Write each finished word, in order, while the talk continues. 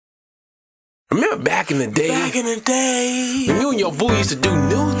Remember back in the day? Back in the day, when you and your boo used to do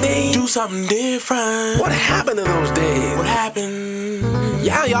new things? do something different. What happened to those days? What happened?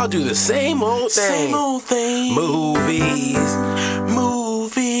 Y'all do the same old thing. Same old thing. Movies.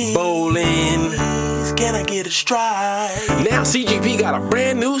 Bowling. Can I get a strike? Now CGP got a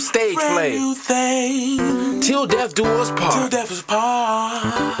brand new stage play. New thing. Till Death Do Us Part. Till Death Is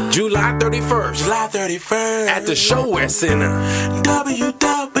Part. July 31st. July 31st. At the Showare Center.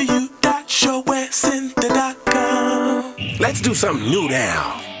 www.showarecenter.com. Let's do something new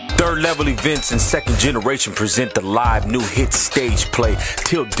now. Third Level Events and Second Generation present the live new hit stage play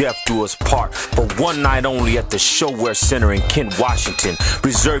Till Death Do Us Part for one night only at the Showare Center in Kent, Washington.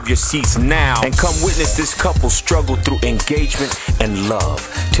 Reserve your seats now and come witness this couple struggle through engagement and love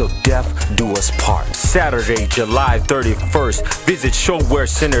till death do us part. Saturday, July 31st. Visit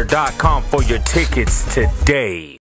ShowareCenter.com for your tickets today.